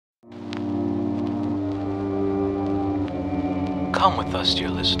Come with us, dear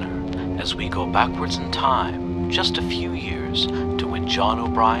listener, as we go backwards in time, just a few years, to when John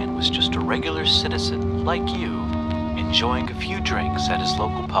O'Brien was just a regular citizen like you, enjoying a few drinks at his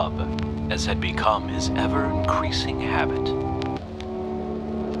local pub, as had become his ever-increasing habit.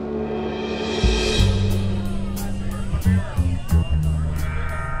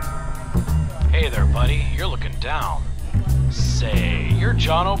 Hey there, buddy. You're looking down. Say, you're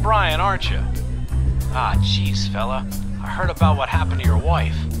John O'Brien, aren't you? Ah, jeez, fella. I heard about what happened to your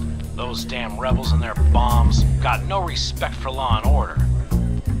wife. Those damn rebels and their bombs got no respect for law and order.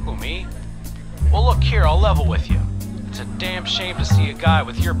 Who, me? Well, look here, I'll level with you. It's a damn shame to see a guy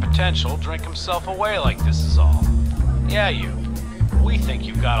with your potential drink himself away like this is all. Yeah, you. We think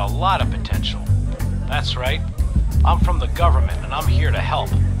you've got a lot of potential. That's right. I'm from the government and I'm here to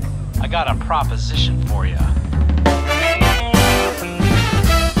help. I got a proposition for you.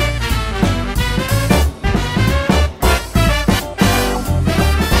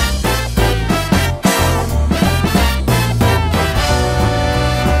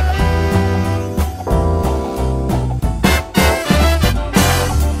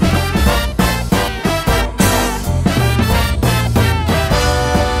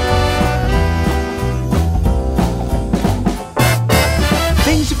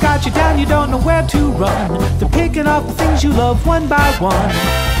 You down, you don't know where to run. They're picking off the things you love one by one.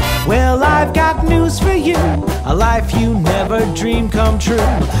 Well, I've got news for you, a life you never dreamed come true.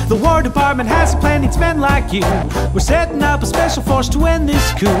 The War Department has a plan, needs men like you. We're setting up a special force to end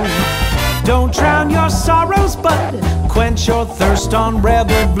this coup. Don't drown your sorrows, bud, quench your thirst on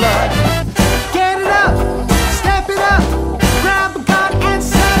rebel blood. Get it up, step it up, grab a gun and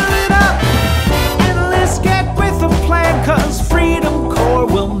settle it up. And let's get with the plan, cause Freedom Corps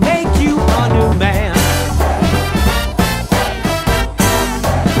will make you a new man.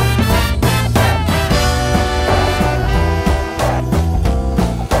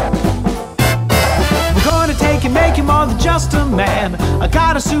 We're gonna take and make him more than just a man. I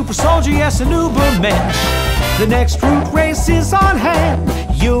got a super soldier, yes, an ubermensch. The next root race is on hand.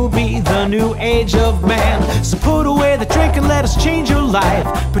 You'll be the new age of man. So put away the drink and let us change your life.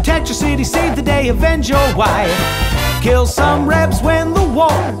 Protect your city, save the day, avenge your wife. Kill some rebs, win the war.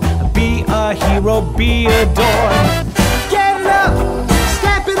 Be a hero, be adored. Get it up!